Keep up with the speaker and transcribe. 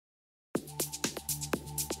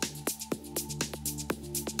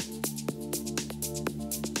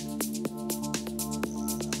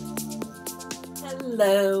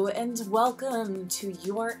Hello and welcome to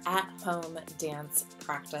your at-home dance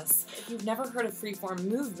practice. If you've never heard of freeform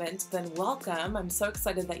movement, then welcome. I'm so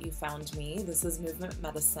excited that you found me. This is Movement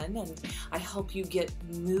Medicine and I help you get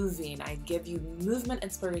moving. I give you movement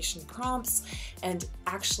inspiration prompts and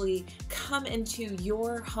actually come into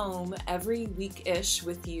your home every week-ish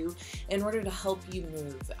with you in order to help you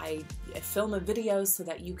move. I film a video so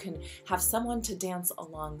that you can have someone to dance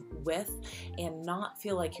along with and not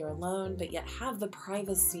feel like you're alone, but yet have the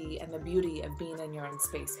privacy and the beauty of being in your own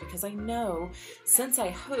space. Because I know since I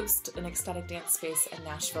host an ecstatic dance space in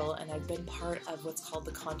Nashville and I've been part of what's called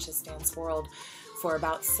the conscious dance world for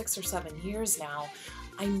about 6 or 7 years now,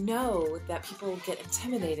 I know that people get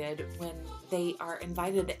intimidated when they are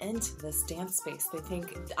invited into this dance space. They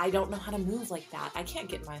think, I don't know how to move like that. I can't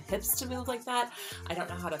get my hips to move like that. I don't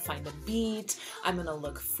know how to find a beat. I'm gonna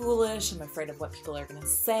look foolish. I'm afraid of what people are gonna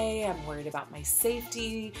say. I'm worried about my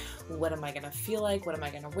safety. What am I gonna feel like? What am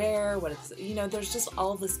I gonna wear? What is, there's just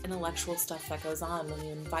all this intellectual stuff that goes on when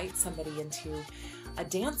you invite somebody into a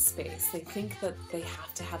dance space. They think that they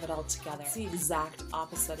have to have it all together. It's the exact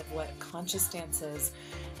opposite of what conscious dance is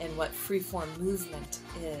and what freeform movement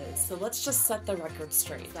is. So let's just set the record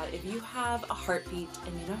straight that if you have a heartbeat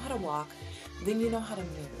and you know how to walk, then you know how to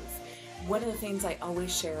move. One of the things I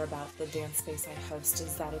always share about the dance space I host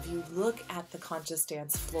is that if you look at the conscious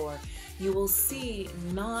dance floor, you will see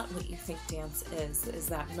not what you think dance is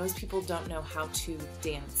that most people don't know how to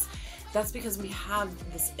dance. That's because we have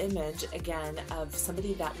this image, again, of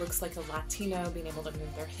somebody that looks like a Latino being able to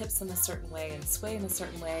move their hips in a certain way and sway in a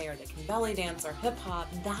certain way, or they can belly dance or hip hop.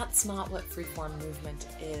 That's not what freeform movement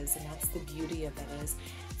is, and that's the beauty of it is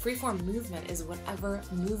freeform movement is whatever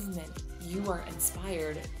movement you are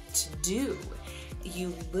inspired to do.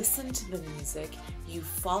 You listen to the music, you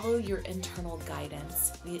follow your internal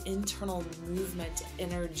guidance, the internal movement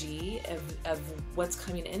energy of what's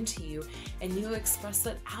coming into you, and you express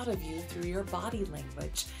it out of you through your body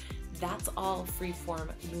language. That's all freeform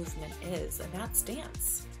movement is, and that's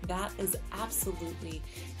dance. That is absolutely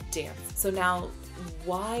dance. So now,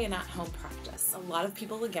 why an at-home practice? A lot of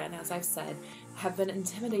people, again, as I've said, have been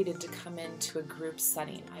intimidated to come into a group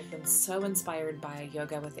setting. I've been so inspired by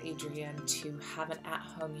Yoga with Adrienne to have an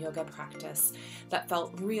at-home yoga practice that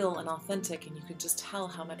felt real and authentic, and you could just tell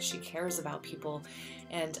how much she cares about people.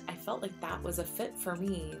 And I felt like that was a fit for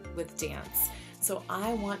me with dance. So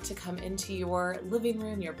I want to come into your living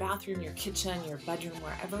room, your bathroom, your kitchen, your bedroom,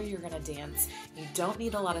 wherever you're gonna dance. You don't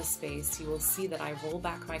need a lot of space. You will see that I roll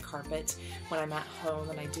back my carpet when I'm at home,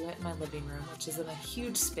 and I do it in my living room, which is in a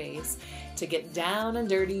huge space, to get down and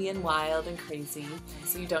dirty and wild and crazy.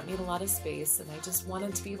 So you don't need a lot of space, and I just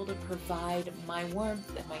wanted to be able to provide my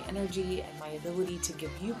warmth and my energy and my ability to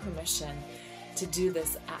give you permission to do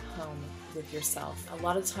this at home with yourself. A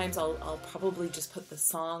lot of times I'll probably just put the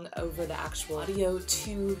song over the actual audio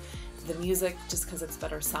to the music just because it's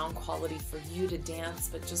better sound quality for you to dance,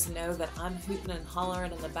 but just know that I'm hooting and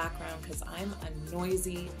hollering in the background because I'm a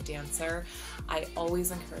noisy dancer. I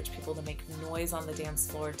always encourage people to make noise on the dance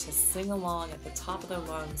floor, to sing along at the top of their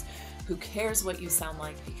lungs. Who cares what you sound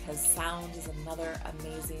like, because sound is another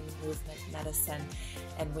amazing movement medicine.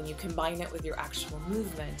 And when you combine it with your actual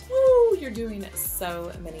movement, woo, you're doing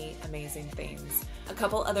so many amazing things. A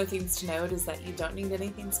couple other things to note is that you don't need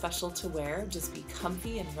anything special to wear. Just be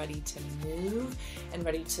comfy and ready to move and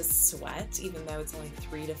ready to sweat, even though it's only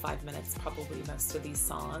 3 to 5 minutes, probably most of these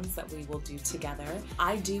songs that we will do together.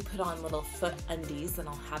 I do put on little foot undies, and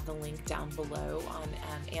I'll have the link down below on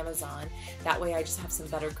Amazon. That way I just have some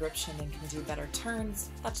better grip and can do better turns.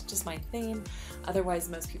 That's just my thing. Otherwise,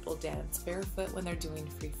 most people dance barefoot when they're doing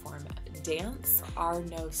freeform dance. There are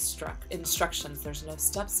no instructions. There's no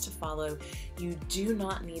steps to follow. You do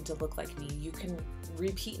not need to look like me. You can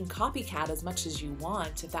repeat and copycat as much as you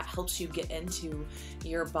want if that helps you get into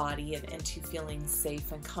your body and into feeling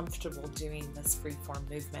safe and comfortable doing this freeform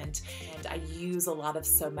movement. And I use a lot of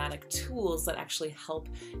somatic tools that actually help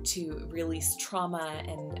to release trauma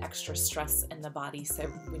and extra stress in the body. So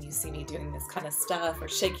when you see me doing this kind of stuff or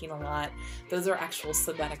shaking a lot, those are actual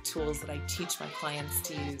somatic tools that I teach my clients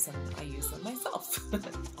to use, and I use them myself.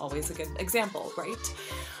 Always a good example, right?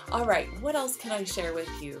 All right, what else can I share with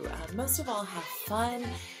you? Most of all, have fun.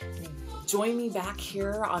 Join me back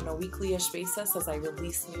here on a weekly-ish basis as I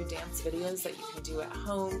release new dance videos that you can do at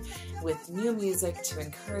home with new music to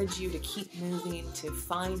encourage you to keep moving, to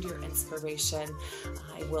find your inspiration.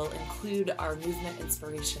 I will include our movement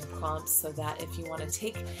inspiration prompts so that if you want to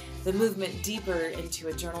take the movement deeper into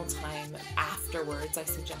a journal time afterwards, I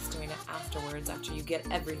suggest doing it afterwards after you get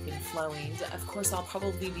everything flowing. Of course, I'll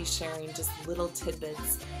probably be sharing just little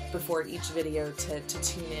tidbits before each video to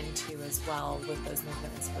tune into as well with those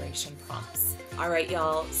movement inspiration prompts. All right,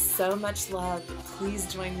 y'all, so much love.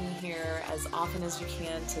 Please join me here as often as you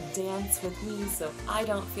can to dance with me so I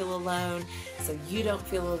don't feel alone, so you don't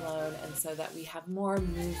feel alone, and so that we have more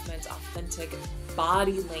movement, authentic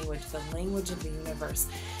body language, the language of the universe,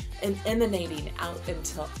 and emanating out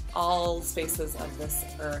into all spaces of this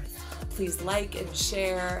earth. Please like and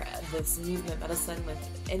share this movement medicine with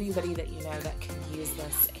anybody that you know that can use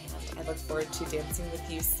this, and I look forward to dancing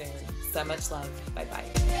with you soon. So much love. Bye-bye.